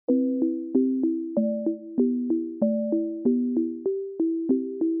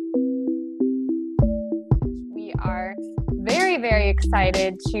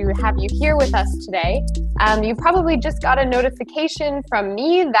excited to have you here with us today. You probably just got a notification from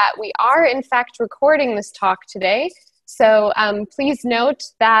me that we are in fact recording this talk today. So please note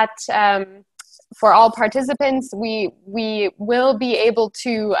that for all participants, we will be able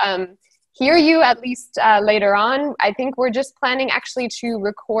to hear you at least later on. I think we're just planning actually to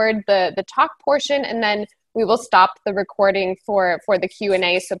record the talk portion, and then we will stop the recording for the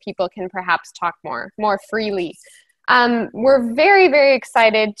Q&A so people can perhaps talk more freely. We're very, very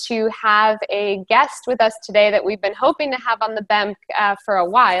excited to have a guest with us today that we've been hoping to have on the BEMC for a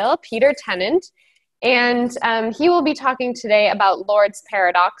while, Peter Tennant. And he will be talking today about Lord's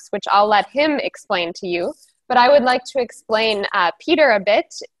paradox, which I'll let him explain to you. But I would like to explain Peter a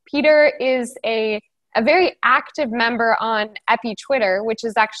bit. Peter is a very active member on Epi Twitter, which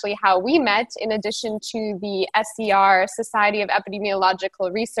is actually how we met, in addition to the SER, Society of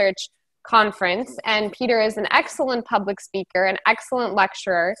Epidemiological Research conference. And Peter is an excellent public speaker, an excellent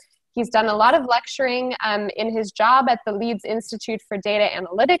lecturer. He's done a lot of lecturing in his job at the Leeds Institute for Data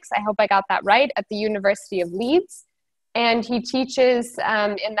Analytics. I hope I got that right, at the University of Leeds. And he teaches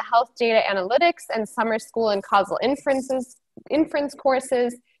in the health data analytics and summer school and causal inference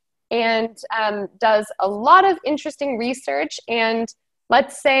courses, and does a lot of interesting research and,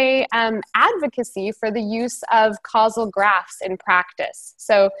 let's say, advocacy for the use of causal graphs in practice.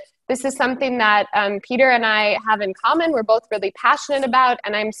 So this is something that Peter and I have in common. We're both really passionate about,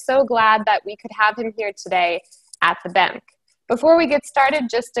 and I'm so glad that we could have him here today at the BEMC. Before we get started,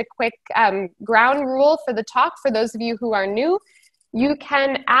 just a quick ground rule for the talk for those of you who are new. You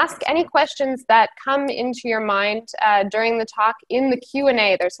can ask any questions that come into your mind during the talk in the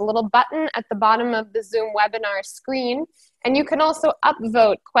Q&A. There's a little button at the bottom of the Zoom webinar screen, and you can also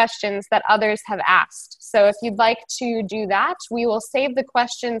upvote questions that others have asked. So if you'd like to do that, we will save the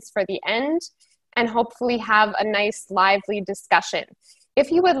questions for the end and hopefully have a nice lively discussion.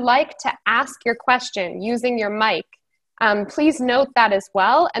 If you would like to ask your question using your mic, please note that as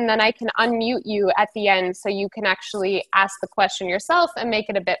well, and then I can unmute you at the end so you can actually ask the question yourself and make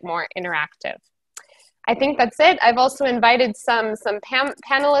it a bit more interactive. I think that's it. I've also invited some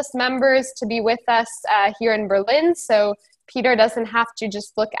panelist members to be with us here in Berlin, so Peter doesn't have to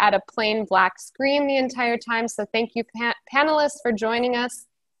just look at a plain black screen the entire time. So thank you, panelists, for joining us.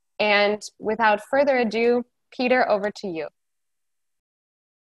 And without further ado, Peter, over to you.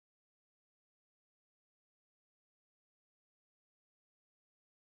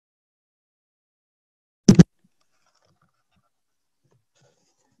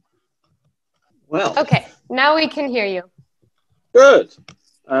 Well, okay, now we can hear you. Good.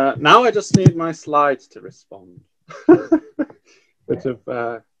 Now I just need my slides to respond, which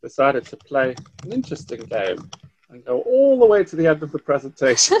have decided to play an interesting game and go all the way to the end of the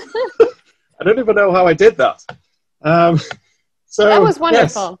presentation. I don't even know how I did that. So that was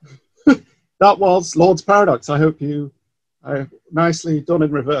wonderful. Yes, that was Lord's paradox. I hope you, nicely done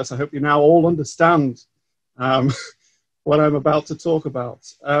in reverse. I hope you now all understand what I'm about to talk about.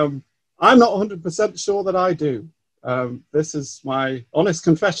 I'm not 100% sure that I do. This is my honest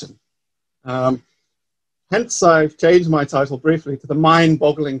confession. Hence, I've changed my title briefly to the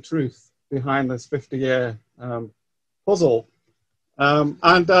mind-boggling truth behind this 50-year puzzle. And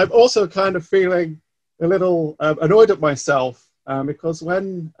I'm also kind of feeling a little annoyed at myself because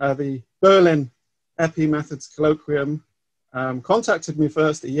when the Berlin Epi Methods Colloquium contacted me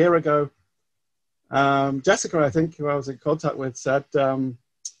first a year ago, Jessica, I think, who I was in contact with, said,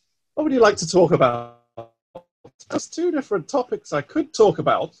 what would you like to talk about? There's two different topics I could talk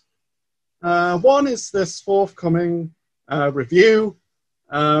about. One is this forthcoming review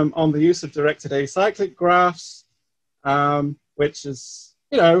on the use of directed acyclic graphs, which is,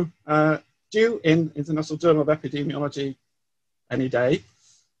 due in International Journal of Epidemiology any day.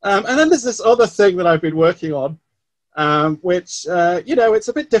 And then there's this other thing that I've been working on, which, it's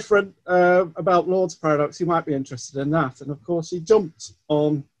a bit different about Lord's paradox. You might be interested in that. And of course, he jumped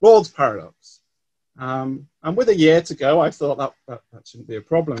on Lord's paradox. And with a year to go, I thought that shouldn't be a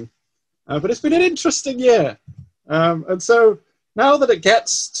problem. But it's been an interesting year. And so now that it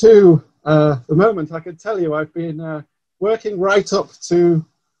gets to the moment, I can tell you I've been working right up to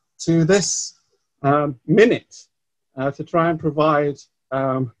this minute to try and provide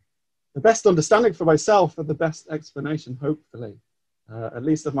the best understanding for myself and the best explanation, hopefully, at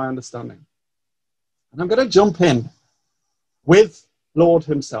least of my understanding. And I'm going to jump in with Lord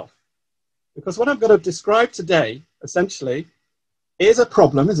himself, because what I'm going to describe today, essentially, is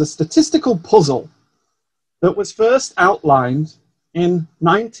a statistical puzzle that was first outlined in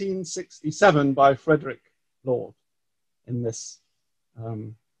 1967 by Frederick Lord in this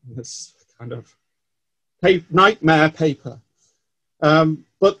kind of nightmare paper.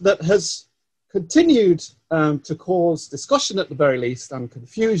 but that has continued to cause discussion at the very least and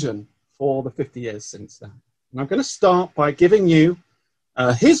confusion for the 50 years since then. And I'm going to start by giving you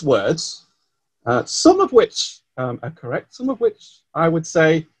his words, some of which are correct, some of which I would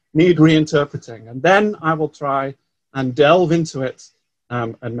say need reinterpreting, and then I will try and delve into it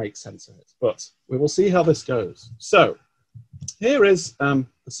and make sense of it. But we will see how this goes. So here is the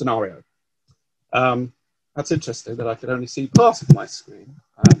scenario. That's interesting that I could only see part of my screen.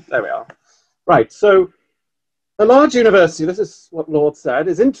 There we are. Right, so a large university, this is what Lord said,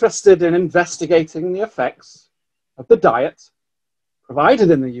 is interested in investigating the effects of the diet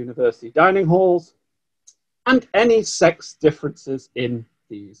provided in the university dining halls and any sex differences in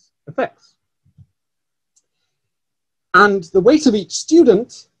these effects. And the weight of each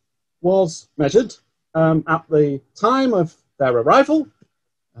student was measured at the time of their arrival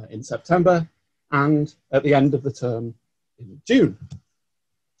in September and at the end of the term in June.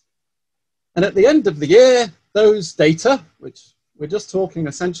 And at the end of the year, those data, which we're just talking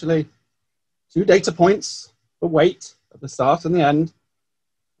essentially 2 data points for weight at the start and the end,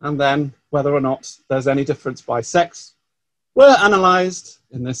 and then whether or not there's any difference by sex, were analysed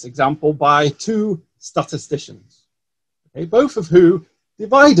in this example by 2 statisticians, okay, both of who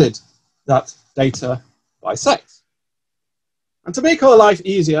divided that data by sex. And to make our life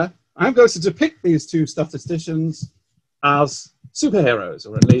easier, I'm going to depict these 2 statisticians as superheroes,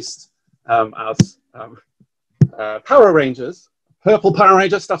 or at least as Power Rangers, purple Power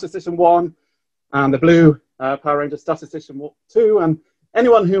Ranger statistician 1 and the blue Power Ranger statistician 2. And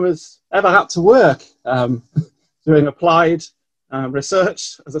anyone who has ever had to work doing applied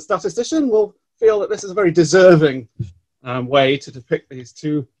research as a statistician will feel that this is a very deserving way to depict these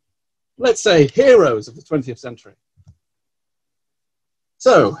 2, let's say, heroes of the 20th century.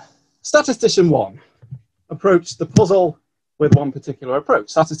 So, statistician 1 approached the puzzle with one particular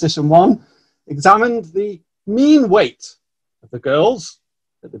approach. Statistician 1 examined the mean weight of the girls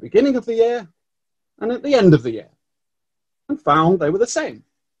at the beginning of the year and at the end of the year and found they were the same.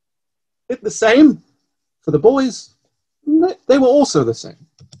 Did the same for the boys, they were also the same.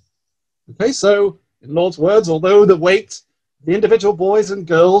 Okay, so in Lord's words, although the weight of the individual boys and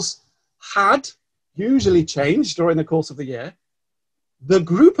girls had usually changed during the course of the year, the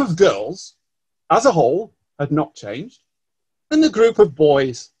group of girls as a whole had not changed, and the group of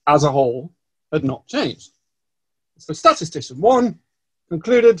boys as a whole had not changed. So statistician 1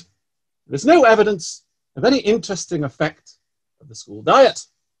 concluded there's no evidence of any interesting effect of the school diet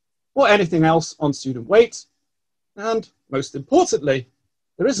or anything else on student weight, and most importantly,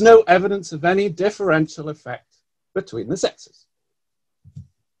 there is no evidence of any differential effect between the sexes.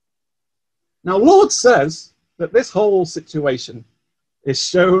 Now, Lord says that this whole situation is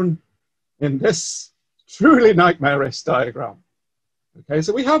shown in this truly nightmarish diagram. Okay,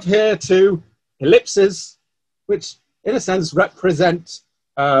 so we have here 2 ellipses, which in a sense represent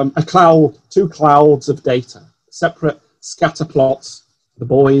 2 clouds of data, separate scatter plots, the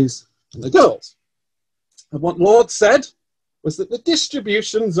boys and the girls. And what Lord said was that the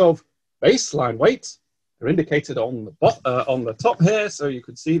distributions of baseline weight are indicated on the top here, so you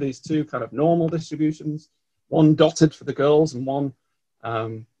could see these 2 kind of normal distributions, one dotted for the girls and one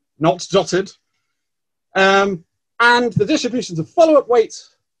not dotted. And the distributions of follow-up weight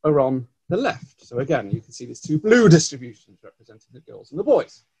are on the left. So again, you can see these 2 blue distributions representing the girls and the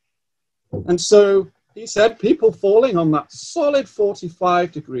boys. And so he said people falling on that solid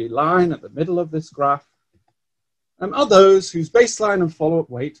 45-degree line at the middle of this graph are those whose baseline and follow-up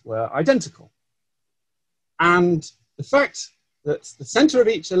weight were identical. And the fact that the center of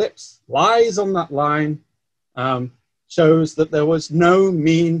each ellipse lies on that line shows that there was no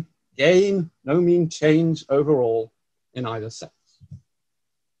mean gain, no mean change overall in either sex.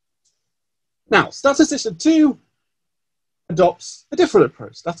 Now, statistician 2 adopts a different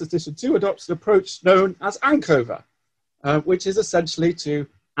approach. Statistician 2 adopts an approach known as Ancover, which is essentially to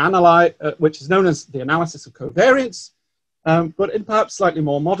analyze, which is known as the analysis of covariance, but in perhaps slightly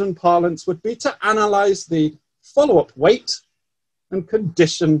more modern parlance would be to analyze the follow-up weight and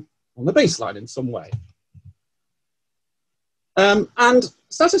condition on the baseline in some way. And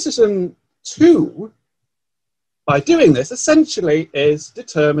statistician 2, by doing this, essentially is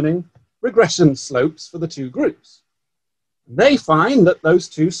determining regression slopes for the 2 groups. They find that those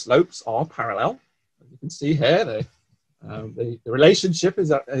 2 slopes are parallel. As you can see here, the relationship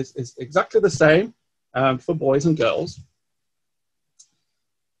is exactly the same for boys and girls.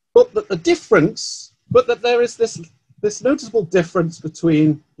 But that the difference, but that there is this noticeable difference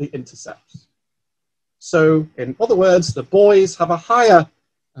between the intercepts. So, in other words, the boys have a higher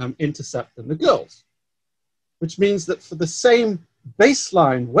intercept than the girls, which means that for the same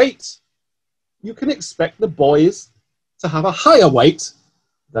baseline weight, you can expect the boys to have a higher weight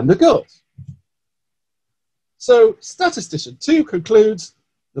than the girls. So statistician 2 concludes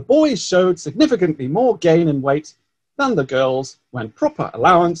the boys showed significantly more gain in weight than the girls when proper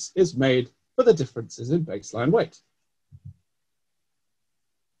allowance is made for the differences in baseline weight.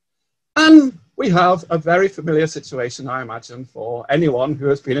 And we have a very familiar situation, I imagine, for anyone who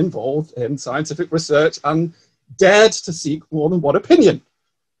has been involved in scientific research and dared to seek more than one opinion.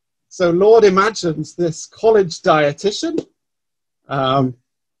 So Lord imagines this college dietitian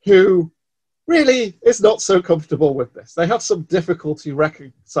who really is not so comfortable with this. They have some difficulty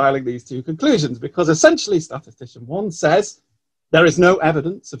reconciling these two conclusions because essentially statistician 1 says there is no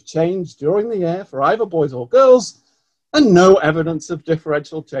evidence of change during the year for either boys or girls and no evidence of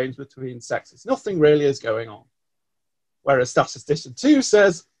differential change between sexes. Nothing really is going on. Whereas statistician 2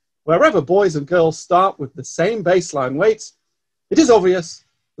 says wherever boys and girls start with the same baseline weight, it is obvious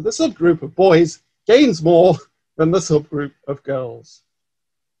that the subgroup of boys gains more than the subgroup of girls.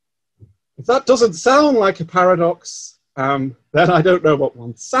 If that doesn't sound like a paradox, then I don't know what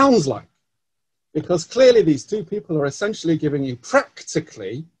one sounds like. Because clearly these two people are essentially giving you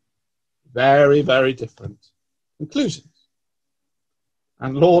practically very, very different conclusions.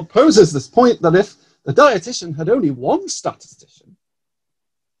 And Lord poses this point that if the dietitian had only one statistician,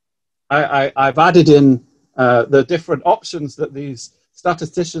 I've added in the different options that these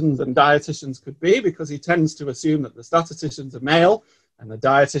statisticians and dietitians could be, because he tends to assume that the statistician's a male and the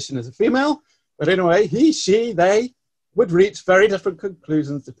dietitian is a female. But in a way, he, she, they would reach very different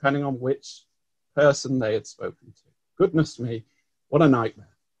conclusions depending on which person they had spoken to. Goodness me, what a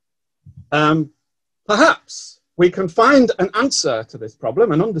nightmare. Perhaps we can find an answer to this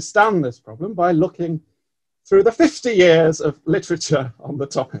problem and understand this problem by looking through the 50 years of literature on the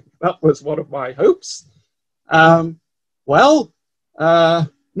topic. That was one of my hopes.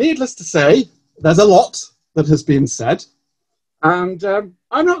 Needless to say, there's a lot that has been said, and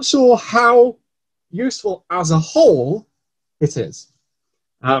I'm not sure how useful as a whole it is.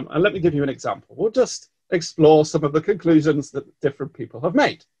 And let me give you an example. We'll just explore some of the conclusions that different people have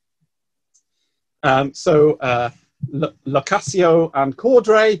made. Locascio and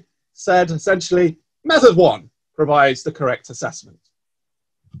Cordray said essentially, method 1 provides the correct assessment.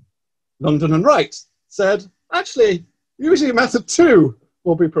 London and Wright said, actually, usually method 2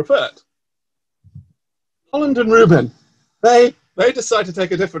 will be preferred. Holland and Rubin, they decide to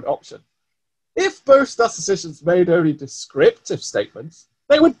take a different option. If both statisticians made only descriptive statements,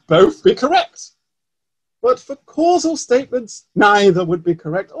 they would both be correct. But for causal statements, neither would be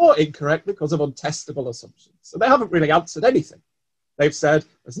correct or incorrect because of untestable assumptions. So they haven't really answered anything. They've said,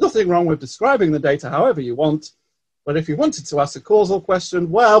 there's nothing wrong with describing the data however you want, but if you wanted to ask a causal question,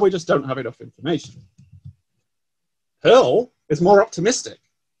 well, we just don't have enough information. Pearl is more optimistic.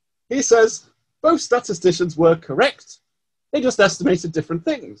 He says, both statisticians were correct. They just estimated different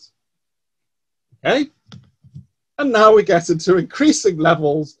things. Okay? And now we get into increasing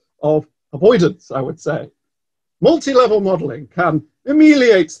levels of avoidance, I would say. Multi-level modeling can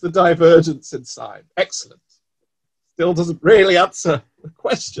ameliorate the divergence inside. Excellent. Still doesn't really answer the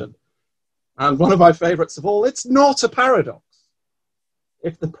question. And one of my favorites of all, it's not a paradox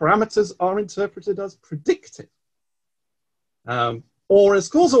if the parameters are interpreted as predicted or as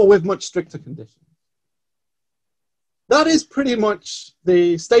causal with much stricter conditions. That is pretty much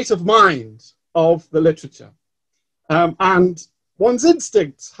the state of mind of the literature. And one's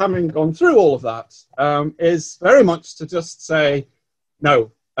instinct, having gone through all of that, is very much to just say,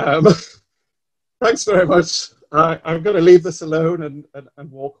 no, thanks very much. I'm going to leave this alone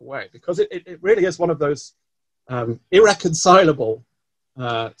and walk away, because it really is one of those irreconcilable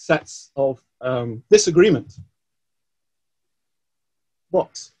sets of disagreement.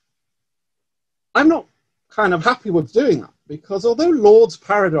 But I'm not kind of happy with doing that, because although Lord's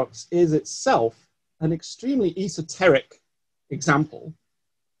paradox is itself an extremely esoteric example,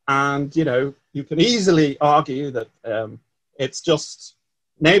 and you can easily argue that it's just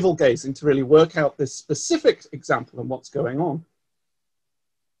navel gazing to really work out this specific example and what's going on.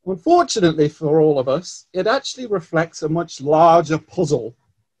 Unfortunately for all of us, it actually reflects a much larger puzzle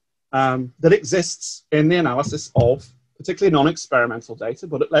that exists in the analysis of particularly non-experimental data,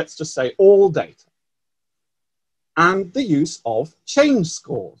 but let's just say all data, and the use of change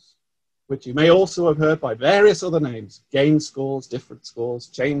scores, which you may also have heard by various other names: gain scores, difference scores,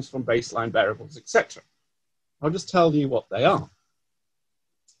 change from baseline variables, etc. I'll just tell you what they are.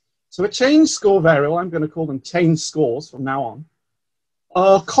 So a change score variable, I'm going to call them change scores from now on,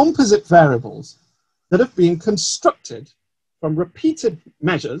 are composite variables that have been constructed from repeated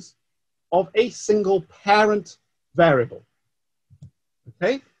measures of a single parent variable.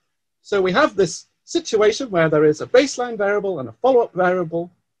 Okay, so we have this situation where there is a baseline variable and a follow-up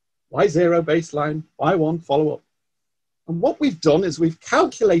variable, y0 baseline, y1 follow-up. And what we've done is we've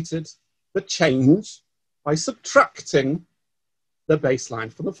calculated the change by subtracting the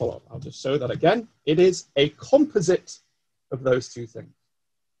baseline from the follow-up. I'll just show that again. It is a composite of those two things.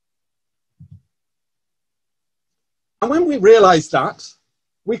 And when we realize that,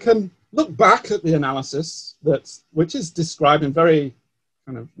 we can look back at the analysis which is described in very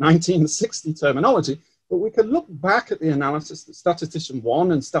kind of 1960 terminology, but we can look back at the analysis that statistician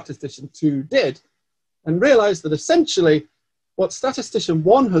 1 and statistician 2 did and realize that essentially what statistician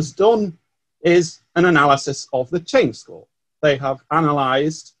 1 has done is an analysis of the change score. They have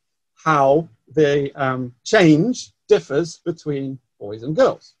analyzed how the change differs between boys and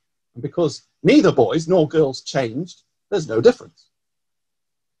girls. And because neither boys nor girls changed, there's no difference.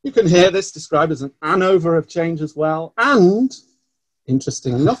 You can hear this described as an ANOVA of change as well. And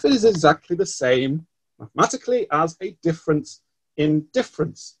interesting enough, it is exactly the same mathematically as a difference in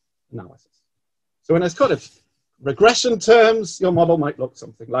difference analysis. So in a kind of regression terms, your model might look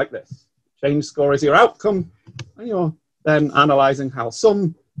something like this. Change score is your outcome, and you're then analyzing how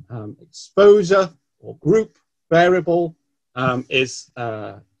some exposure or group variable is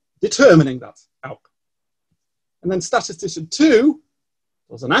determining that outcome. And then statistician 2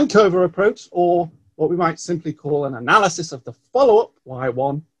 was an Ancover approach, or what we might simply call an analysis of the follow-up,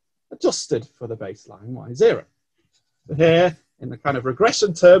 y1, adjusted for the baseline, y0. So here, in the kind of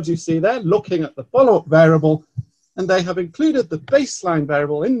regression terms you see there, looking at the follow-up variable, and they have included the baseline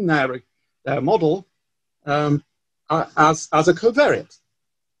variable in their model as a covariate.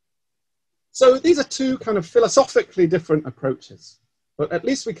 So these are two kind of philosophically different approaches, but at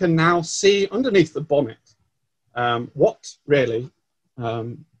least we can now see underneath the bonnet what really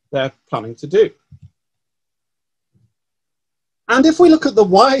they're planning to do. And if we look at the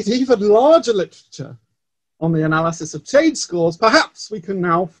wide, even larger literature on the analysis of change scores, perhaps we can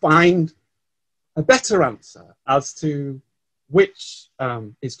now find a better answer as to which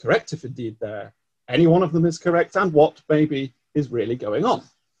is correct, if indeed any one of them is correct, and what maybe is really going on.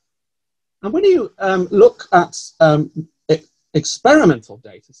 And when you look at experimental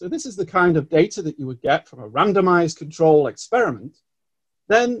data, so this is the kind of data that you would get from a randomized control experiment,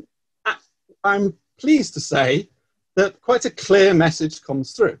 then I'm pleased to say that quite a clear message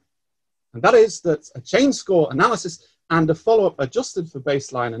comes through. And that is that a change score analysis and a follow-up adjusted for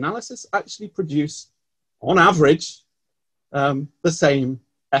baseline analysis actually produce, on average, the same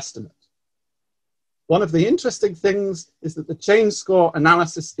estimate. One of the interesting things is that the change score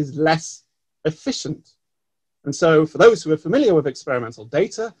analysis is less efficient. And so for those who are familiar with experimental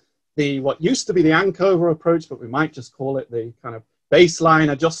data, what used to be the Ancover approach, but we might just call it the kind of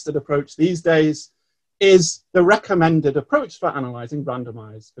baseline adjusted approach these days, is the recommended approach for analyzing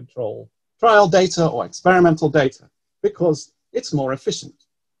randomized control trial data or experimental data, because it's more efficient.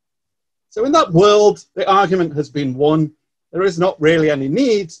 So in that world, the argument has been won. There is not really any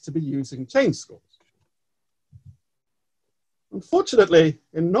need to be using change scores. Unfortunately,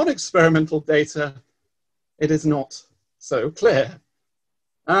 in non-experimental data, it is not so clear.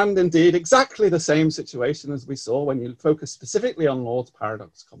 And indeed, exactly the same situation as we saw when you focus specifically on Lord's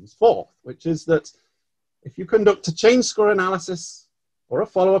paradox comes forth, which is that if you conduct a change score analysis or a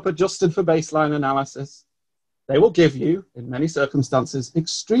follow-up adjusted for baseline analysis, they will give you, in many circumstances,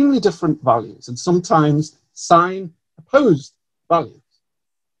 extremely different values and sometimes sign-opposed values.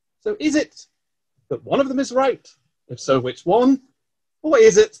 So is it that one of them is right? If so, which one? Or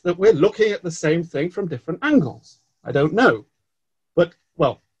is it that we're looking at the same thing from different angles? I don't know. But,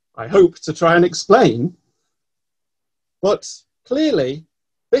 well, I hope to try and explain. But clearly,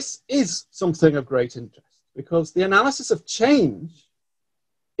 this is something of great interest, because the analysis of change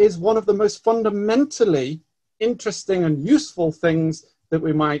is one of the most fundamentally interesting and useful things that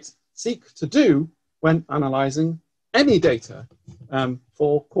we might seek to do when analyzing any data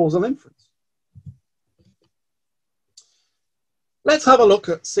for causal inference. Let's have a look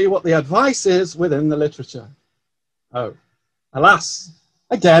at, see what the advice is within the literature. Oh, alas,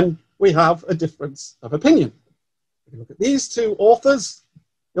 again, we have a difference of opinion. If you look at these two authors,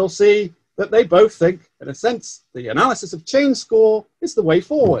 you'll see that they both think, in a sense, the analysis of change score is the way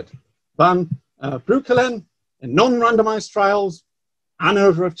forward. Van Breukelen, in non-randomized trials,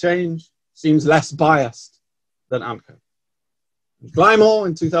 ANOVA of change seems less biased than AMCO. Glymour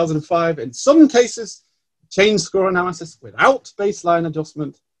in 2005, in some cases, change score analysis without baseline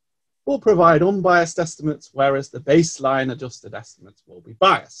adjustment will provide unbiased estimates, whereas the baseline adjusted estimates will be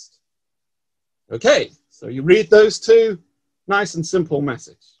biased. Okay, so you read those two, nice and simple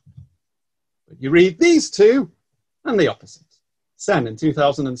message. But you read these two, and the opposite. Sen in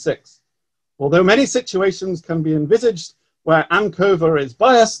 2006. Although many situations can be envisaged where ANCOVA is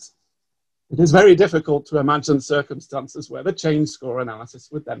biased, it is very difficult to imagine circumstances where the change score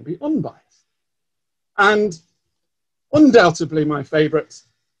analysis would then be unbiased. And undoubtedly my favorite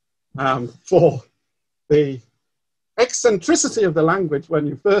for the eccentricity of the language when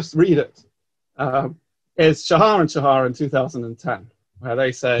you first read it is Shahar and Shahar in 2010, where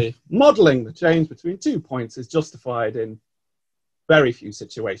they say modeling the change between 2 points is justified in very few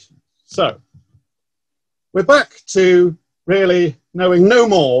situations. So we're back to really knowing no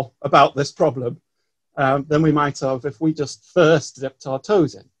more about this problem than we might have if we just first dipped our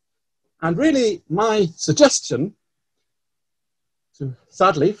toes in. And really my suggestion,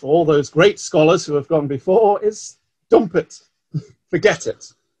 sadly for all those great scholars who have gone before, is dump it, forget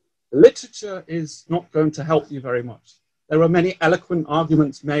it. Literature is not going to help you very much. There are many eloquent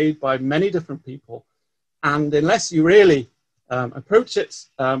arguments made by many different people, and unless you really approach it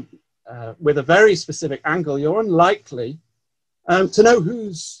with a very specific angle, you're unlikely to know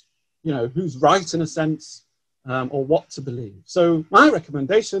who's right in a sense, or what to believe. So my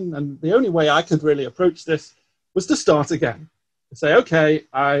recommendation, and the only way I could really approach this, was to start again. To say, okay,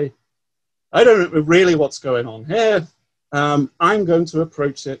 I don't know really what's going on here. I'm going to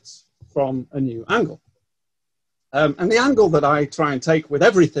approach it from a new angle. And the angle that I try and take with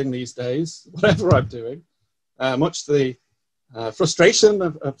everything these days, whatever I'm doing, much to the frustration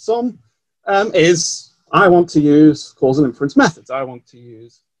of some, is I want to use causal inference methods. I want to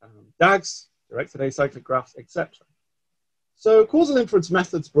use DAGs, directed acyclic graphs, etc. So causal inference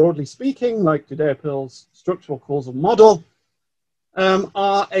methods, broadly speaking, like Judea-Pill's structural causal model,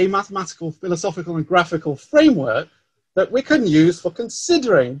 are a mathematical, philosophical, and graphical framework that we can use for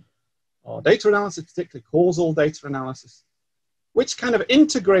considering our data analysis, particularly causal data analysis, which kind of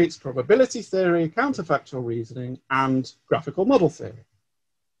integrates probability theory, counterfactual reasoning, and graphical model theory.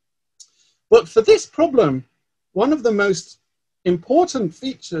 But for this problem, one of the most important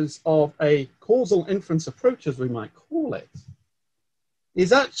features of a causal inference approach, as we might call it,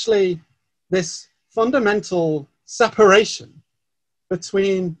 is actually this fundamental separation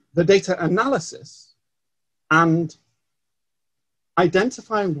between the data analysis and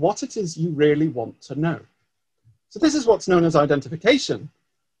identifying what it is you really want to know. So this is what's known as identification,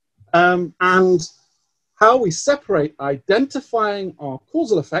 and how we separate identifying our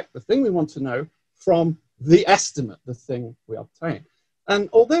causal effect, the thing we want to know, from the estimate, the thing we obtain. And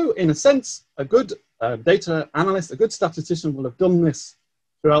although in a sense, a good data analyst, a good statistician will have done this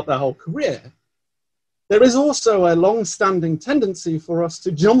throughout their whole career, there is also a long-standing tendency for us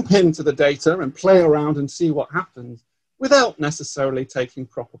to jump into the data and play around and see what happens without necessarily taking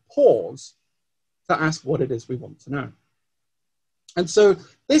proper pause to ask what it is we want to know. And so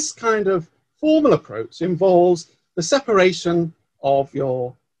this kind of formal approach involves the separation of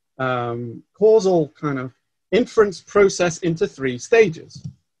your causal kind of inference process into 3 stages: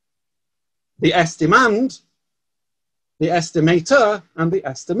 the estimand, the estimator, and the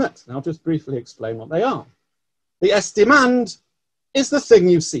estimate. And I'll just briefly explain what they are. The estimand is the thing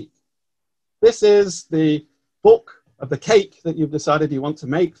you seek. This is the book of the cake that you've decided you want to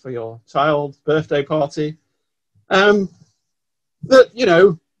make for your child's birthday party. This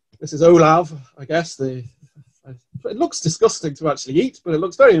is Olav, I guess. It looks disgusting to actually eat, but it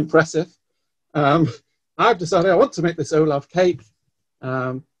looks very impressive. I've decided I want to make this Olav cake,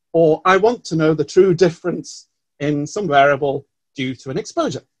 or I want to know the true difference in some variable due to an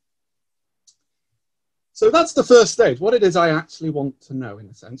exposure. So that's the first stage. What it is I actually want to know, in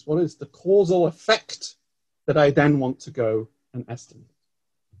a sense. What is the causal effect that I then want to go and estimate?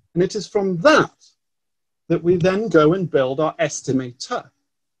 And it is from that that we then go and build our estimator,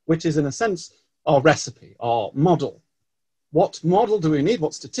 which is, in a sense, our recipe, our model. What model do we need?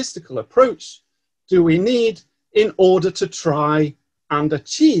 What statistical approach do we need in order to try and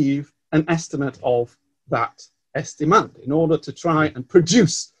achieve an estimate of that estimand, in order to try and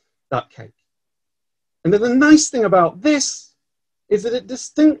produce that cake? And then the nice thing about this is that it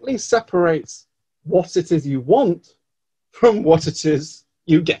distinctly separates what it is you want from what it is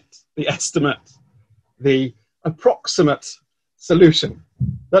you get, the estimate, the approximate solution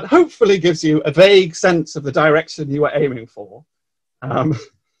that hopefully gives you a vague sense of the direction you are aiming for,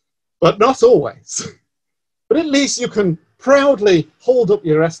 but not always. But at least you can proudly hold up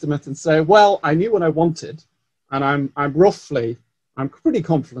your estimate and say, well, I knew what I wanted, and I'm pretty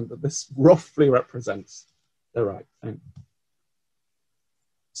confident that this roughly represents the right thing.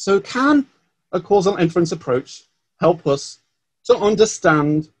 So can a causal inference approach help us to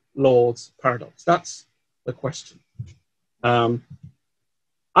understand Lord's paradox? That's the question.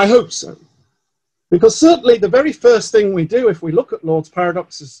 I hope so. Because certainly the very first thing we do if we look at Lord's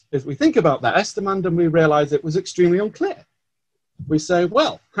paradox is we think about that estimand and we realize it was extremely unclear. We say,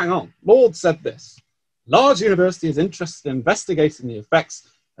 well, hang on, Lord said this. Large university is interested in investigating the effects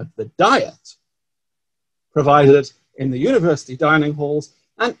of the diet provided in the university dining halls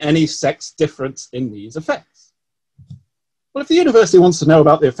and any sex difference in these effects. Well, if the university wants to know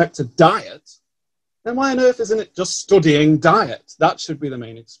about the effects of diet, then why on earth isn't it just studying diet? That should be the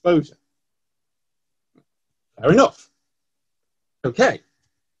main exposure. Fair enough. Okay.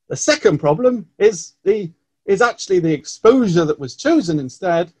 The second problem is actually the exposure that was chosen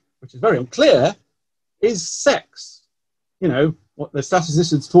instead, which is very unclear, is sex. You know, what the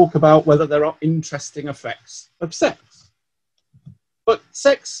statisticians talk about, whether there are interesting effects of sex. But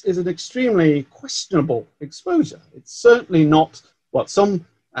sex is an extremely questionable exposure. It's certainly not what some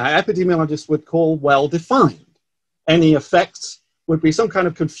epidemiologists would call well-defined. Any effects would be some kind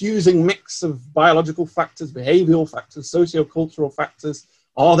of confusing mix of biological factors, behavioral factors, socio-cultural factors.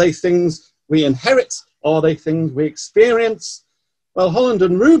 Are they things we inherit? Are they things we experience? Well, Holland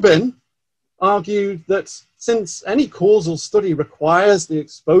and Rubin argued that since any causal study requires the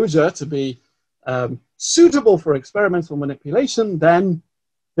exposure to be suitable for experimental manipulation, then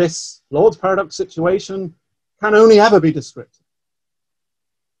this Lord's paradox situation can only ever be descriptive.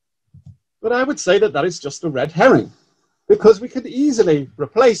 But I would say that that is just a red herring, because we could easily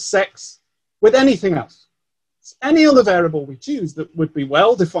replace sex with anything else. Any other variable we choose that would be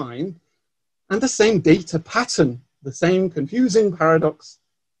well defined, and the same data pattern, the same confusing paradox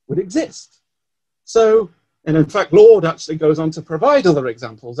would exist. So, and in fact, Lord actually goes on to provide other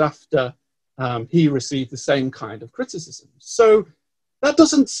examples after he received the same kind of criticism. So that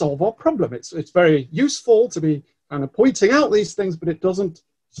doesn't solve our problem. It's very useful to be kind of pointing out these things, but it doesn't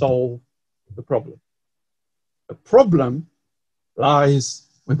solve the problem. The problem lies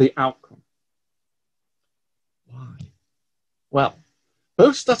with the outcome. Why? Well,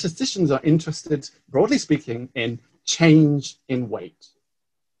 both statisticians are interested, broadly speaking, in change in weight.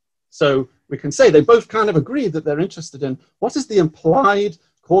 So we can say they both kind of agree that they're interested in what is the implied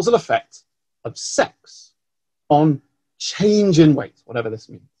causal effect of sex on change in weight, whatever this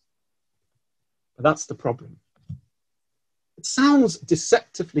means. But that's the problem. It sounds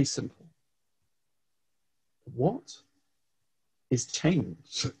deceptively simple. What is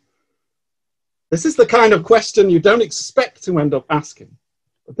change? This is the kind of question you don't expect to end up asking.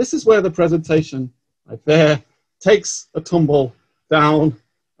 But this is where the presentation, I fear, takes a tumble down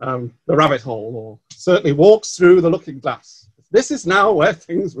the rabbit hole, or certainly walks through the looking glass. This is now where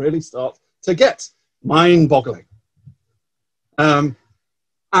things really start to get mind-boggling. And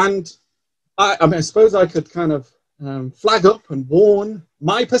I suppose I could kind of flag up and warn,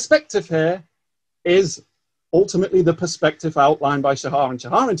 my perspective here is ultimately the perspective outlined by Shahar and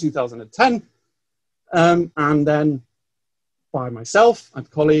Shahar in 2010, and then by myself and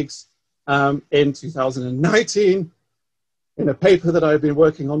colleagues in 2019 in a paper that I've been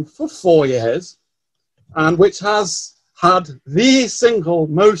working on for 4 years, and which has had the single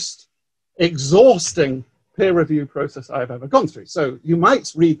most exhausting peer review process I've ever gone through. So you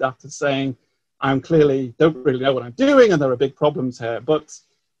might read that as saying, I'm clearly don't really know what I'm doing and there are big problems here, but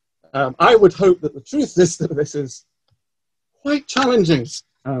I would hope that the truth is that this is quite challenging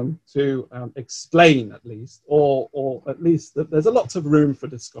to explain, at least, or at least that there's a lot of room for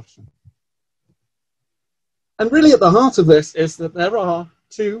discussion. And really at the heart of this is that there are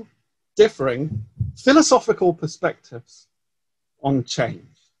two differing philosophical perspectives on change.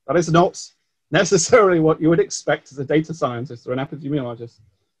 That is not necessarily what you would expect as a data scientist or an epidemiologist,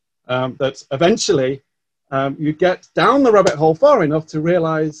 that eventually you get down the rabbit hole far enough to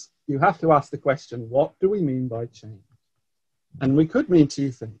realize you have to ask the question, what do we mean by change? And we could mean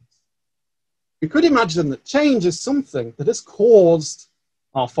two things. We could imagine that change is something that has caused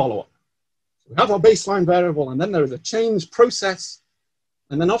our follow-up. We have our baseline variable, and then there is a change process,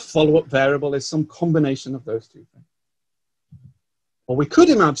 and then our follow-up variable is some combination of those two things. Or we could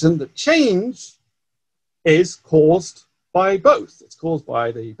imagine that change is caused by both. It's caused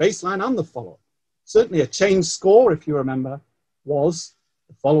by the baseline and the follow-up. Certainly a change score, if you remember, was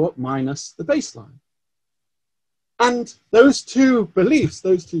the follow-up minus the baseline. And those two beliefs,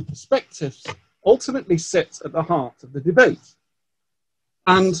 those two perspectives, ultimately sit at the heart of the debate.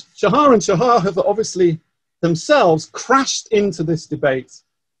 And Shahar and Shahar have obviously themselves crashed into this debate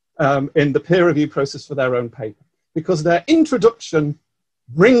in the peer review process for their own paper, because their introduction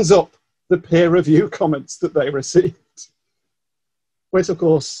brings up the peer review comments that they received, which of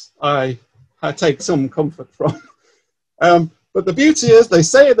course I take some comfort from. But the beauty is, they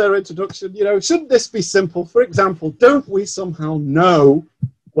say in their introduction, you know, shouldn't this be simple? For example, don't we somehow know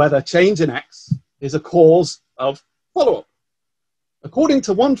whether change in X is a cause of follow-up. According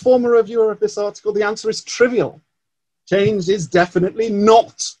to one former reviewer of this article, the answer is trivial. Change is definitely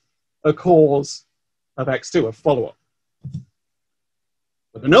not a cause of X2, of follow-up.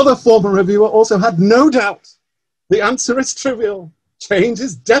 But another former reviewer also had no doubt. The answer is trivial. Change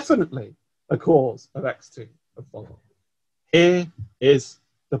is definitely a cause of X2, of follow-up. Here is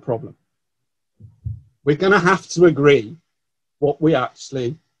the problem. We're going to have to agree what we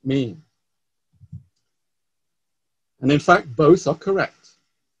actually mean. And in fact, both are correct.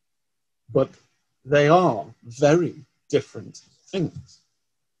 But they are very different things.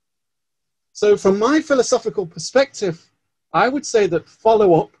 So from my philosophical perspective, I would say that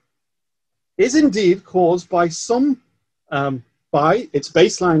follow-up is indeed caused by by its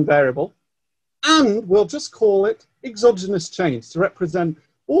baseline variable, and we'll just call it exogenous change to represent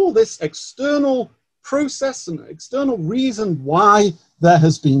all this external process and external reason why there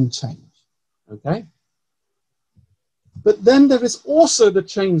has been change, okay? But then there is also the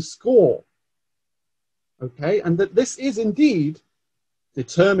change score, okay? And that this is indeed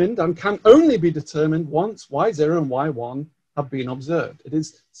determined and can only be determined once Y0 and Y1 have been observed. It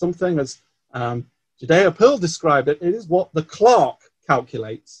is something, as Judea Pearl described it, it is what the clerk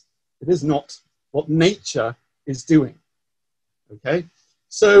calculates. It is not what nature is doing, okay?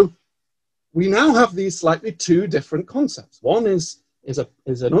 So we now have these slightly two different concepts. One is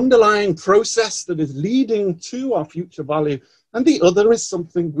an underlying process that is leading to our future value, and the other is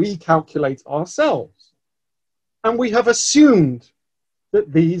something we calculate ourselves. And we have assumed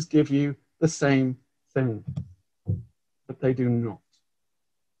that these give you the same thing, but they do not.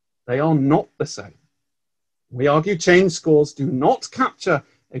 They are not the same. We argue change scores do not capture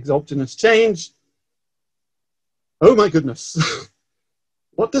exogenous change. Oh my goodness.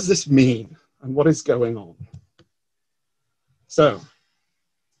 What does this mean and what is going on? So,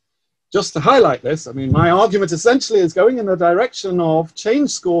 just to highlight this, I mean, my argument essentially is going in the direction of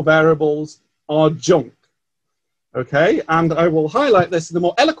change score variables are junk. Okay, and I will highlight this in the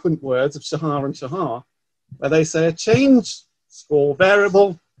more eloquent words of Shahar and Shahar, where they say a change score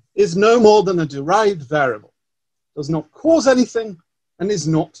variable is no more than a derived variable, does not cause anything, and is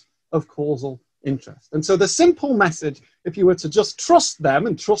not of causal interest. And so the simple message, if you were to just trust them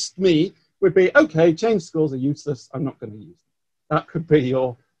and trust me, would be, okay, change scores are useless, I'm not going to use them. That could be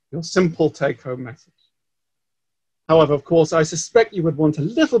your simple take-home message. However, of course, I suspect you would want a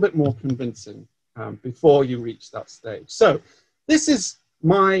little bit more convincing before you reach that stage. So this is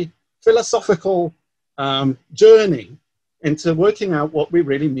my philosophical journey into working out what we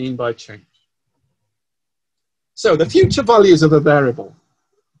really mean by change. So the future values of a variable,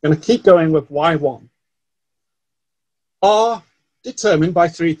 I'm going to keep going with Y1, are determined by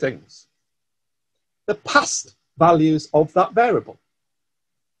three things. The past values of that variable.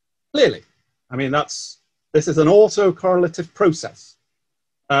 Clearly, I mean, this is an autocorrelative process.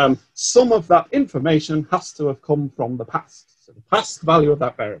 Some of that information has to have come from the past, so the past value of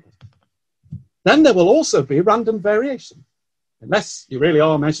that variable. Then there will also be random variation. Unless you really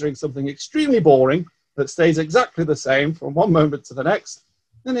are measuring something extremely boring that stays exactly the same from one moment to the next,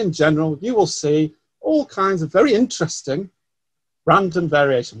 then in general, you will see all kinds of very interesting random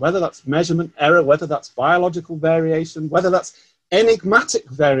variation, whether that's measurement error, whether that's biological variation, whether that's enigmatic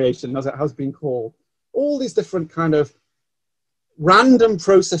variation, as it has been called. All these different kind of random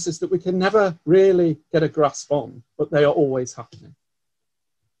processes that we can never really get a grasp on, but they are always happening.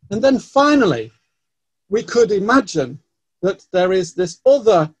 And then finally, we could imagine that there is this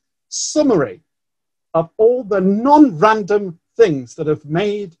other summary of all the non-random things that have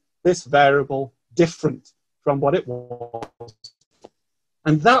made this variable different from what it was.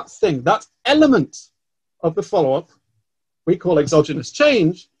 And that thing, that element of the follow-up, we call exogenous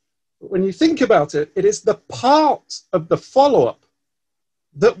change. But when you think about it, it is the part of the follow-up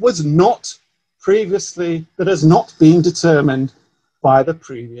that was not previously, that has not been determined by the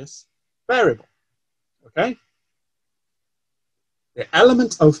previous variable, okay? The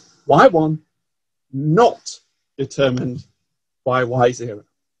element of Y1 not determined by Y0.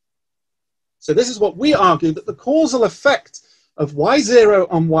 So this is what we argue, that the causal effect of Y0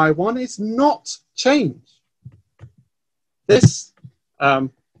 on Y1 is not change. This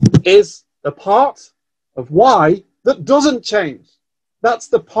is the part of Y that doesn't change. That's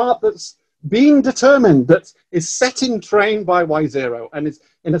the part that's being determined, that is set in train by Y0 and is,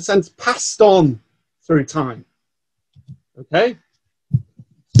 in a sense, passed on through time. Okay?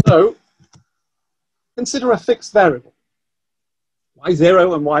 So, consider a fixed variable,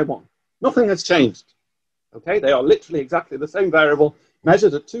 Y0 and Y1. Nothing has changed. Okay? They are literally exactly the same variable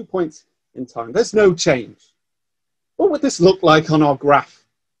measured at 2 points in time. There's no change. What would this look like on our graph?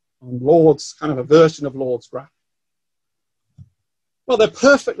 on Lord's, kind of a version of Lord's graph? Well, they're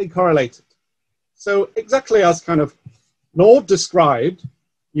perfectly correlated. So exactly as kind of Lord described,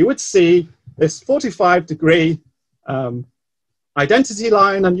 you would see this 45-degree identity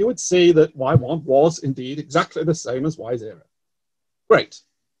line, and you would see that y1 was indeed exactly the same as y0. Great.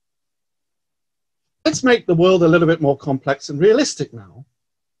 Let's make the world a little bit more complex and realistic now,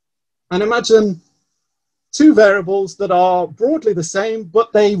 and imagine two variables that are broadly the same,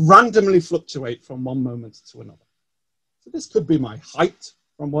 but they randomly fluctuate from one moment to another. So this could be my height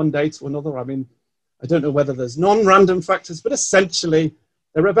from one day to another. I mean, I don't know whether there's non-random factors, but essentially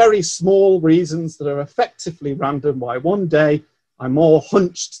there are very small reasons that are effectively random. Why one day I'm more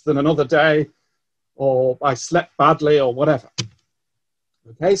hunched than another day, or I slept badly, or whatever.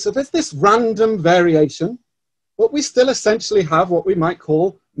 Okay, so there's this random variation, but we still essentially have what we might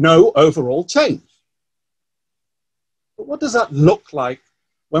call no overall change. But what does that look like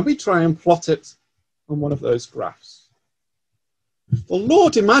when we try and plot it on one of those graphs? Well,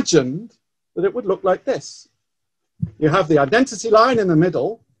 Lord imagined that it would look like this. You have the identity line in the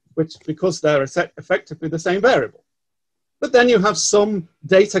middle, which because they're effectively the same variable. But then you have some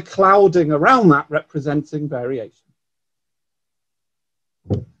data clouding around that representing variation.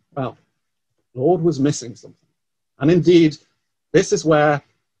 Well, Lord was missing something. And indeed, this is where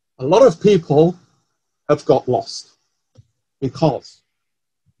a lot of people have got lost. Because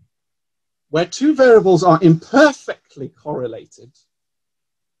where two variables are imperfectly correlated,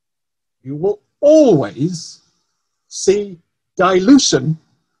 you will always see dilution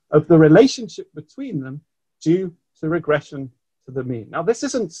of the relationship between them due to regression to the mean. Now, this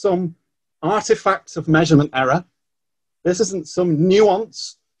isn't some artifact of measurement error. This isn't some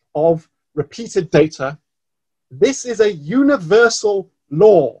nuance of repeated data. This is a universal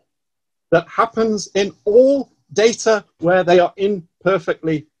law that happens in all data where they are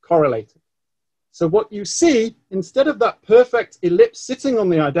imperfectly correlated. So what you see, instead of that perfect ellipse sitting on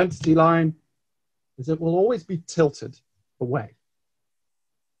the identity line, is it will always be tilted away.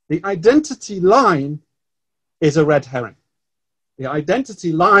 The identity line is a red herring. The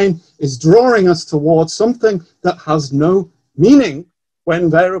identity line is drawing us towards something that has no meaning when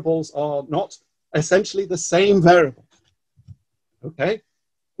variables are not essentially the same variable. Okay?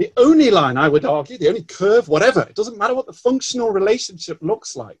 The only line, I would argue, the only curve, whatever, it doesn't matter what the functional relationship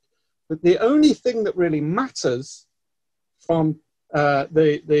looks like, but the only thing that really matters from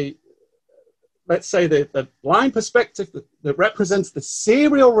let's say the line perspective that represents the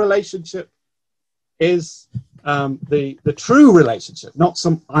serial relationship is the true relationship, not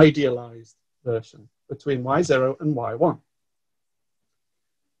some idealized version between y0 and y1.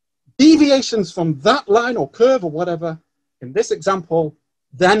 Deviations from that line or curve or whatever, in this example,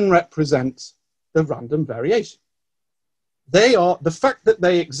 then represent the random variation. They are, the fact that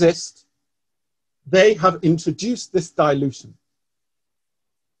they exist, they have introduced this dilution.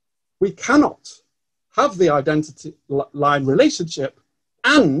 We cannot have the identity line relationship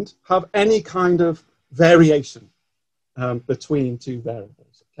and have any kind of variation between two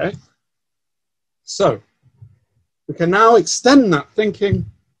variables, okay? So we can now extend that thinking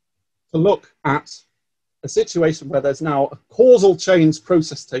to look at a situation where there's now a causal change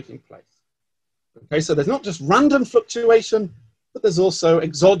process taking place. Okay, so there's not just random fluctuation, but there's also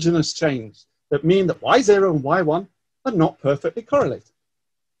exogenous change that mean that y0 and y1 are not perfectly correlated.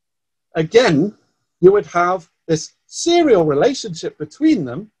 Again, you would have this serial relationship between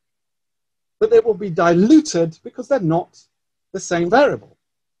them, but it will be diluted because they're not the same variable.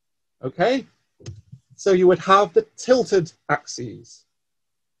 Okay? So you would have the tilted axes.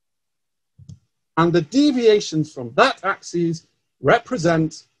 And the deviations from that axis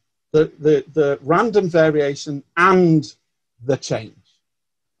represent the random variation and the change.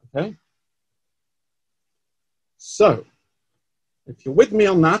 Okay? So, if you're with me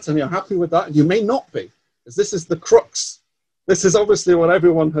on that and you're happy with that, and you may not be, because this is the crux. This is obviously what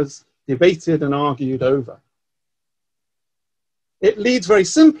everyone has debated and argued over. It leads very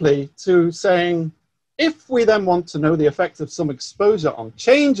simply to saying, if we then want to know the effect of some exposure on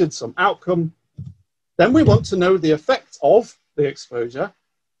change in some outcome, then we want to know the effect of the exposure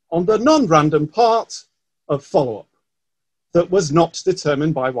on the non-random part of follow-up that was not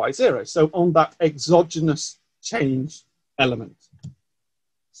determined by y0. So on that exogenous change element.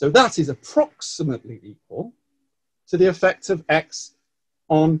 So that is approximately equal to the effect of x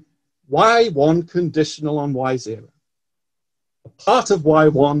on y1 conditional on y0. A part of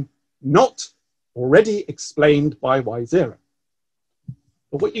y1 not already explained by y0.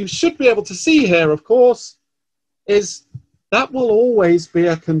 But what you should be able to see here, of course, is that will always be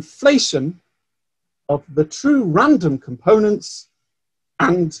a conflation of the true random components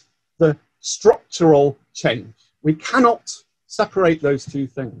and the structural change. We cannot separate those two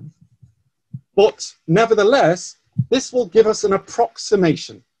things. But nevertheless, this will give us an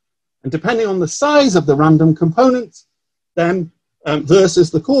approximation. And depending on the size of the random component, then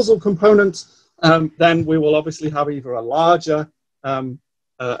versus the causal component, then we will obviously have either a larger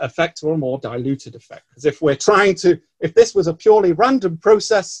effect or a more diluted effect. Because if we're trying to, if this was a purely random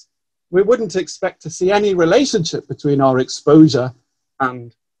process, we wouldn't expect to see any relationship between our exposure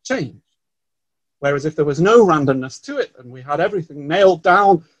and change. Whereas if there was no randomness to it and we had everything nailed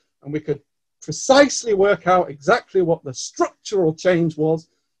down and we could precisely work out exactly what the structural change was,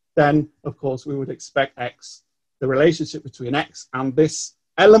 then of course we would expect X, the relationship between X and this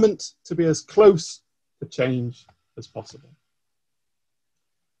element, to be as close to change as possible.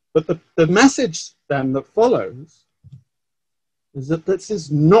 But the message then that follows is that this is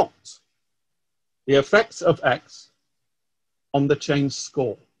not the effects of X on the change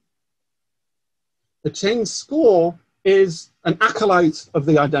score. The change score is an acolyte of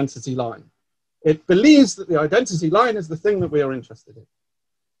the identity line. It believes that the identity line is the thing that we are interested in.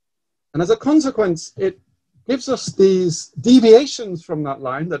 And as a consequence, it gives us these deviations from that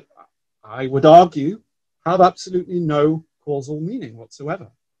line that I would argue have absolutely no causal meaning whatsoever.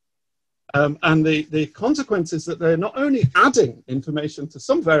 And the consequence is that they're not only adding information to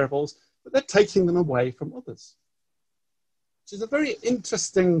some variables, but they're taking them away from others. Which is a very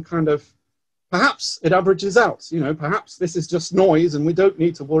interesting kind of, perhaps it averages out, you know, perhaps this is just noise and we don't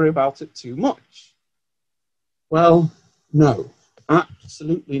need to worry about it too much. Well, no,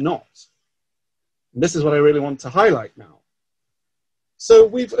 absolutely not. And this is what I really want to highlight now. So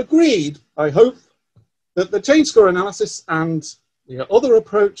we've agreed, I hope, that the change score analysis and the other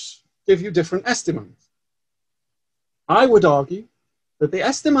approach give you different estimands. I would argue that the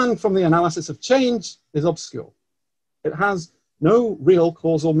estimand from the analysis of change is obscure. It has no real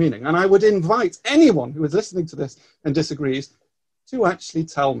causal meaning. And I would invite anyone who is listening to this and disagrees to actually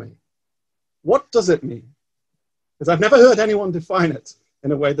tell me, what does it mean? Because I've never heard anyone define it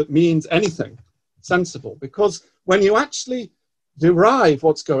in a way that means anything sensible. Because when you actually derive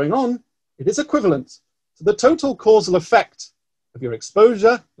what's going on, it is equivalent to the total causal effect of your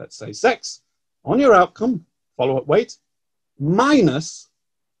exposure, let's say sex, on your outcome, follow-up weight, minus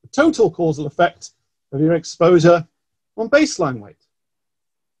the total causal effect of your exposure on baseline weight.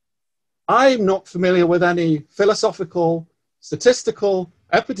 I'm not familiar with any philosophical, statistical,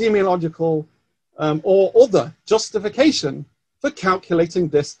 epidemiological, or other justification for calculating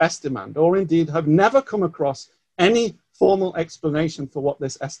this estimand, or indeed have never come across any formal explanation for what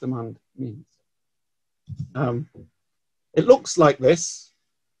this estimand means. It looks like this.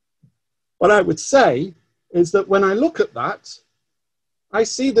 What I would say is that when I look at that, I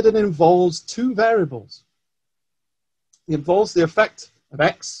see that it involves two variables. It involves the effect of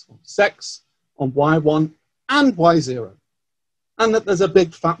X, or sex, on Y1 and Y0, and that there's a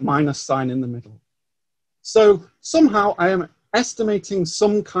big fat minus sign in the middle. So somehow I am estimating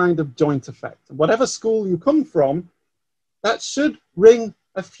some kind of joint effect. And whatever school you come from, that should ring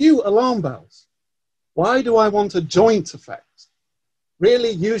a few alarm bells. Why do I want a joint effect?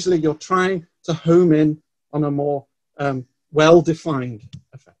 Really, usually you're trying to home in on a more well-defined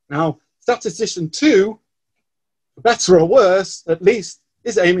effect. Now, statistician 2, for better or worse, at least,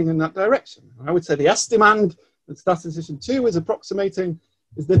 is aiming in that direction. I would say the estimand that statistician 2 is approximating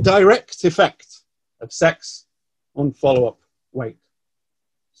is the direct effect of sex on follow-up weight.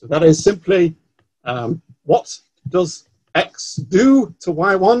 So that is simply what does X do to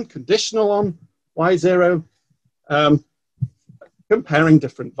Y1, conditional on Y0, comparing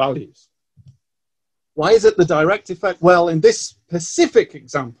different values. Why is it the direct effect? Well, in this specific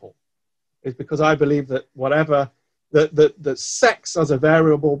example, is because I believe that whatever, that sex as a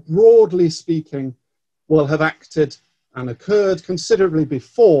variable, broadly speaking, will have acted and occurred considerably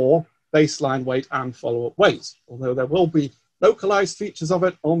before baseline weight and follow-up weight. Although there will be localized features of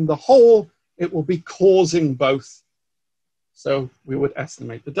it, on the whole, it will be causing both. So we would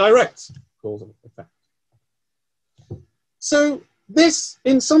estimate the direct causal effect. So this,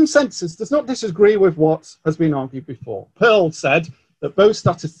 in some senses, does not disagree with what has been argued before. Pearl said that both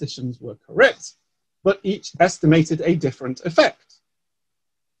statisticians were correct, but each estimated a different effect.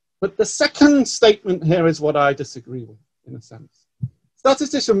 But the second statement here is what I disagree with, in a sense.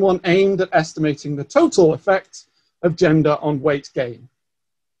 Statistician 1 aimed at estimating the total effect of gender on weight gain.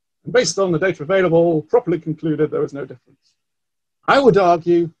 And based on the data available, properly concluded there was no difference. I would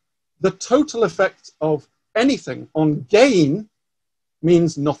argue the total effect of anything on gain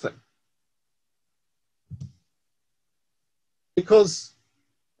means nothing. Because,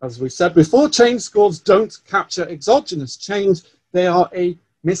 as we said before, change scores don't capture exogenous change. They are a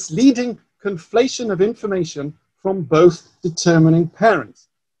misleading conflation of information from both determining parents.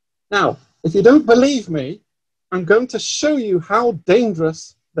 Now, if you don't believe me, I'm going to show you how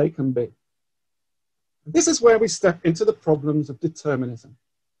dangerous they can be. This is where we step into the problems of determinism.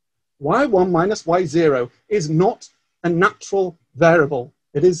 Y1 minus Y0 is not a natural variable.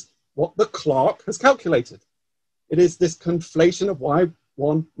 It is what the clerk has calculated. It is this conflation of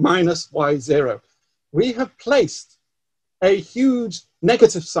Y1 minus Y0. We have placed a huge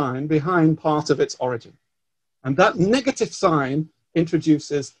negative sign behind part of its origin. And that negative sign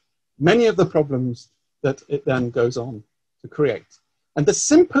introduces many of the problems that it then goes on to create. And the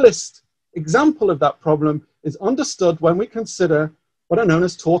simplest example of that problem is understood when we consider what are known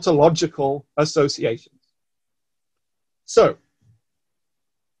as tautological associations. So,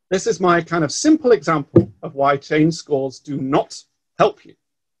 this is my kind of simple example of why change scores do not help you.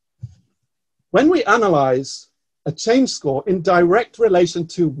 When we analyze a change score in direct relation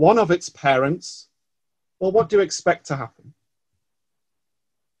to one of its parents, well, what do you expect to happen?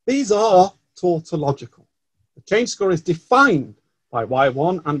 These are tautological. The change score is defined by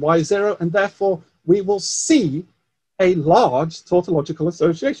Y1 and Y0, and therefore we will see a large tautological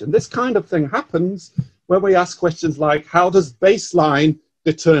association. This kind of thing happens when we ask questions like, how does baseline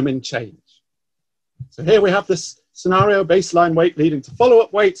determine change? So here we have this scenario, baseline weight leading to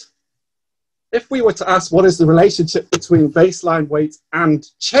follow-up weight. If we were to ask what is the relationship between baseline weight and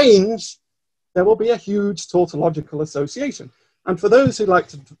change, there will be a huge tautological association. And for those who like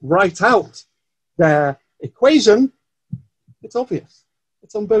to write out their equation, it's obvious.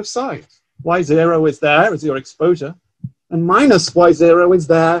 It's on both sides. Y0 is there as your exposure, and minus Y0 is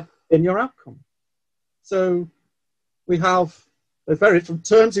there in your outcome. So we have the very different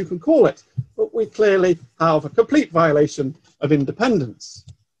terms you can call it, but we clearly have a complete violation of independence.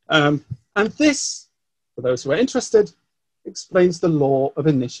 And this, for those who are interested, explains the law of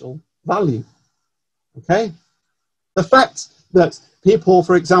initial value. Okay? The fact that people,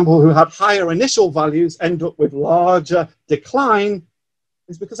 for example, who have higher initial values end up with larger decline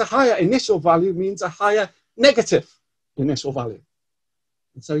is because a higher initial value means a higher negative initial value.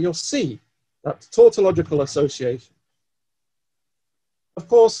 And so you'll see that tautological association. Of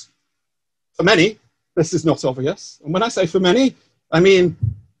course, for many, this is not obvious. And when I say for many, I mean,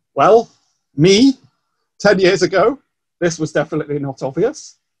 well, me, 10 years ago, this was definitely not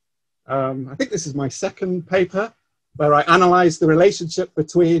obvious. I think this is my second paper where I analyzed the relationship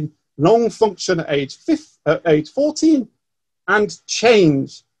between lung function at age 14 and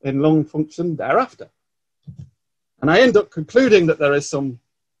change in lung function thereafter. And I end up concluding that there is some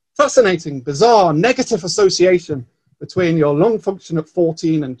fascinating, bizarre, negative association between your lung function at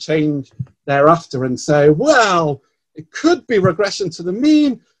 14 and change thereafter, and say, well, it could be regression to the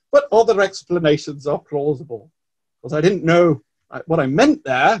mean, but other explanations are plausible. Because I didn't know what I meant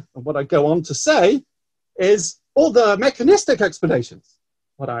there, and what I go on to say is other mechanistic explanations.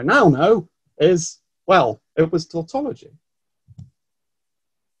 What I now know is, well, it was tautology.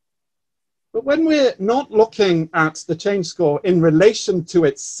 But when we're not looking at the change score in relation to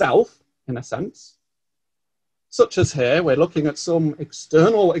itself, in a sense, such as here, we're looking at some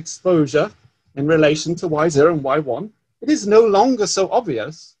external exposure in relation to Y0 and Y1, it is no longer so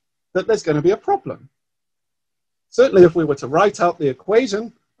obvious that there's going to be a problem. Certainly, if we were to write out the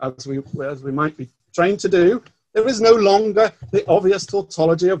equation, as we might be trained to do, there is no longer the obvious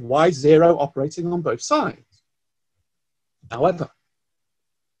tautology of Y0 operating on both sides. However,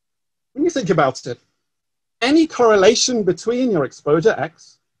 when you think about it, any correlation between your exposure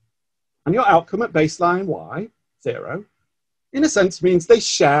X and your outcome at baseline Y0, in a sense, means they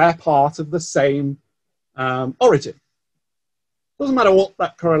share part of the same origin. Doesn't matter what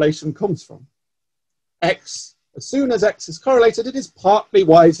that correlation comes from. X, as soon as X is correlated, it is partly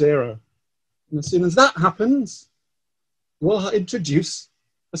Y0. And as soon as that happens, we'll introduce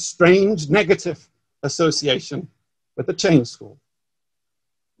a strange negative association with the change score.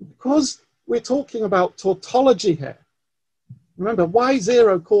 Because we're talking about tautology here, remember,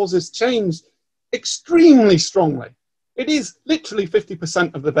 Y0 causes change extremely strongly. It is literally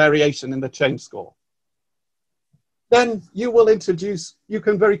 50% of the variation in the change score. Then you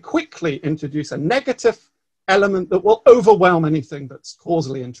can very quickly introduce a negative element that will overwhelm anything that's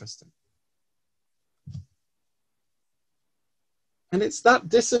causally interesting. And it's that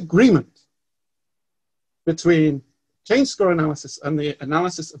disagreement between change score analysis and the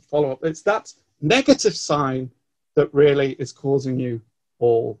analysis of follow-up. It's that negative sign that really is causing you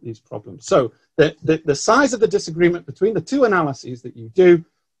all these problems. So the size of the disagreement between the two analyses that you do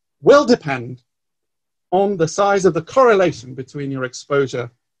will depend on the size of the correlation between your exposure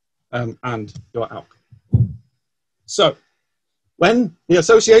and your outcome. So when the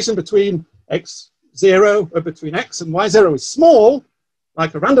association between x0 or between x and y0 is small,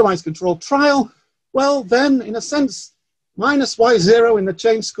 like a randomized controlled trial, well, then in a sense, minus y0 in the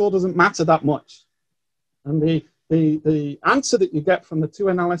change score doesn't matter that much. And the answer that you get from the two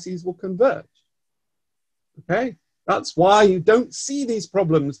analyses will converge. Okay? That's why you don't see these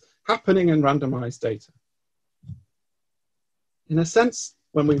problems happening in randomized data. In a sense,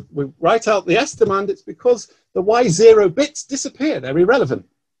 when we write out the estimand, it's because the y0 bits disappear. They're irrelevant.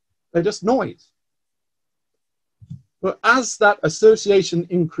 They're just noise. But as that association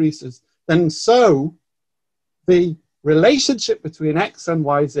increases, then so the relationship between x and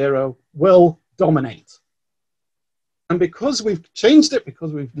y0 will dominate. And because we've changed it,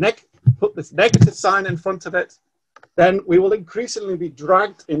 because we've put this negative sign in front of it, then we will increasingly be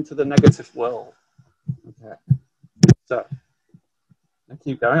dragged into the negative world. Okay. So, I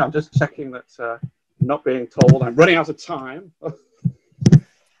keep going. I'm just checking that I'm not being told I'm running out of time.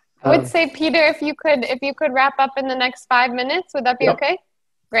 I would say, Peter, if you could wrap up in the next 5 minutes, would that be okay?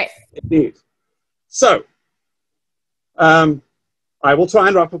 Great. Indeed. So, I will try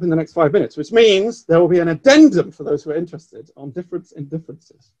and wrap up in the next 5 minutes, which means there will be an addendum for those who are interested on difference in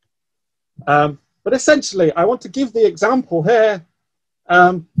differences. But essentially, I want to give the example here.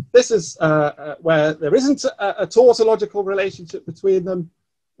 This is where there isn't a tautological relationship between them,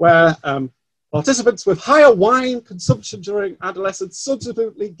 where participants with higher wine consumption during adolescence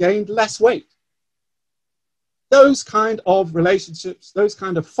subsequently gained less weight. Those kind of relationships, those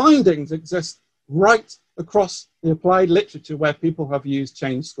kind of findings exist right across the applied literature where people have used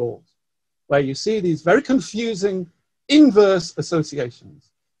change scores, where you see these very confusing inverse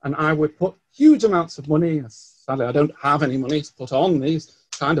associations. And I would put huge amounts of money, sadly I don't have any money to put on these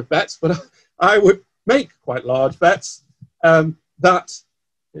kind of bets, but I would make quite large bets that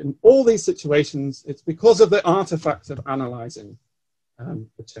in all these situations, it's because of the artifact of analyzing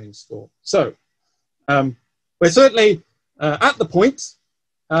the change score. So we're certainly at the point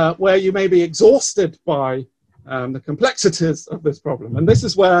where you may be exhausted by the complexities of this problem. And this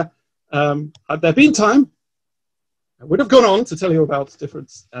is where, had there been time, I would have gone on to tell you about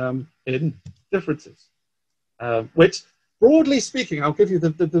difference in differences, which, broadly speaking, I'll give you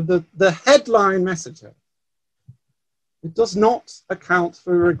the headline message here. It does not account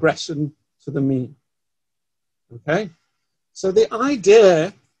for regression to the mean. Okay? So the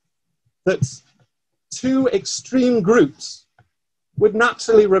idea that two extreme groups would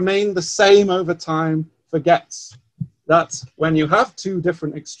naturally remain the same over time forgets that when you have two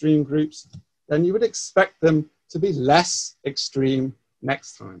different extreme groups, then you would expect them to be less extreme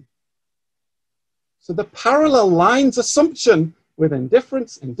next time. So the parallel lines assumption within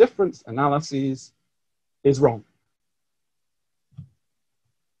difference in difference analyses is wrong.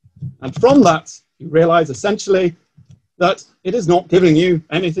 And from that, you realize essentially that it is not giving you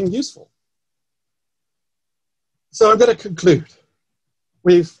anything useful. So I'm going to conclude.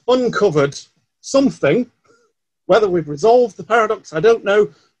 We've uncovered something. Whether we've resolved the paradox, I don't know.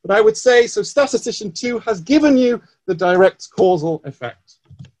 But I would say, so statistician 2 has given you the direct causal effect.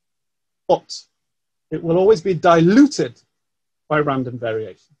 But it will always be diluted by random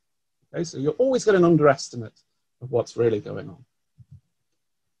variation. Okay, so you're always going to underestimate of what's really going on.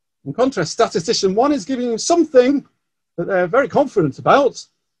 In contrast, statistician 1 is giving you something that they're very confident about,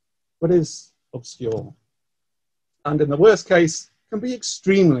 but is obscure. And in the worst case, can be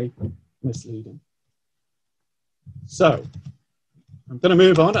extremely misleading. So, I'm going to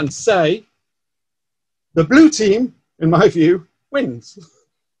move on and say the blue team, in my view, wins.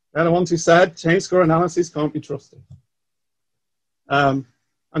 They're the ones who said change score analysis can't be trusted. And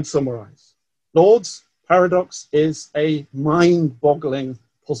summarize. Lord's paradox is a mind-boggling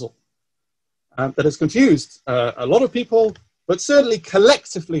puzzle that has confused a lot of people, but certainly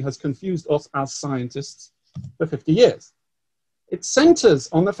collectively has confused us as scientists for 50 years. It centers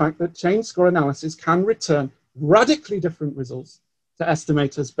on the fact that change score analysis can return radically different results to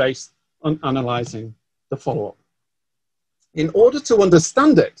estimators based on analyzing the follow-up. In order to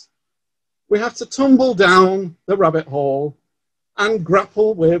understand it, we have to tumble down the rabbit hole and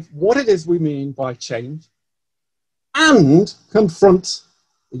grapple with what it is we mean by change and confront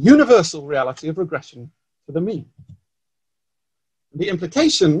the universal reality of regression to the mean. The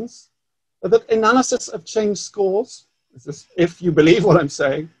implications are that analysis of change scores, if you believe what I'm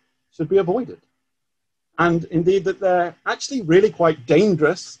saying, should be avoided. And indeed that they're actually really quite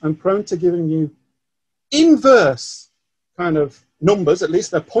dangerous and prone to giving you inverse kind of numbers. At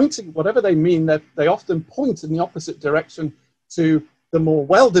least they're pointing, whatever they mean, they often point in the opposite direction to the more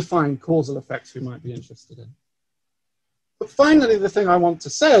well-defined causal effects we might be interested in. But finally, the thing I want to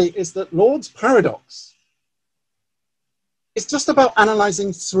say is that Lord's paradox It's just about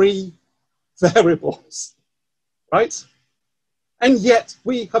analyzing 3 variables, right? And yet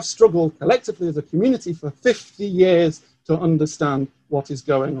we have struggled collectively as a community for 50 years to understand what is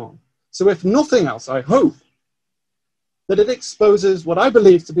going on. So if nothing else, I hope that it exposes what I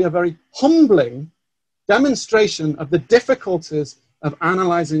believe to be a very humbling demonstration of the difficulties of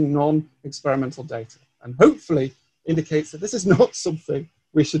analyzing non-experimental data, and hopefully indicates that this is not something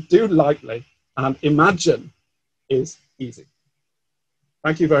we should do lightly and imagine is easy.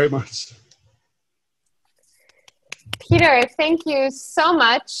 Thank you very much. Peter, thank you so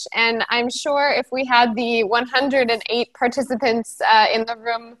much. And I'm sure if we had the 108 participants in the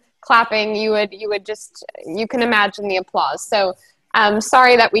room clapping, you can imagine the applause. So I'm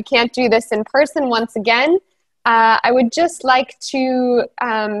sorry that we can't do this in person once again. I would just like to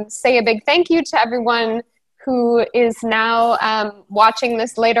say a big thank you to everyone who is now watching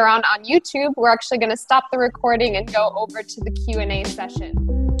this later on YouTube. We're actually going to stop the recording and go over to the Q&A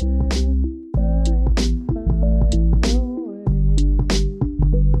session.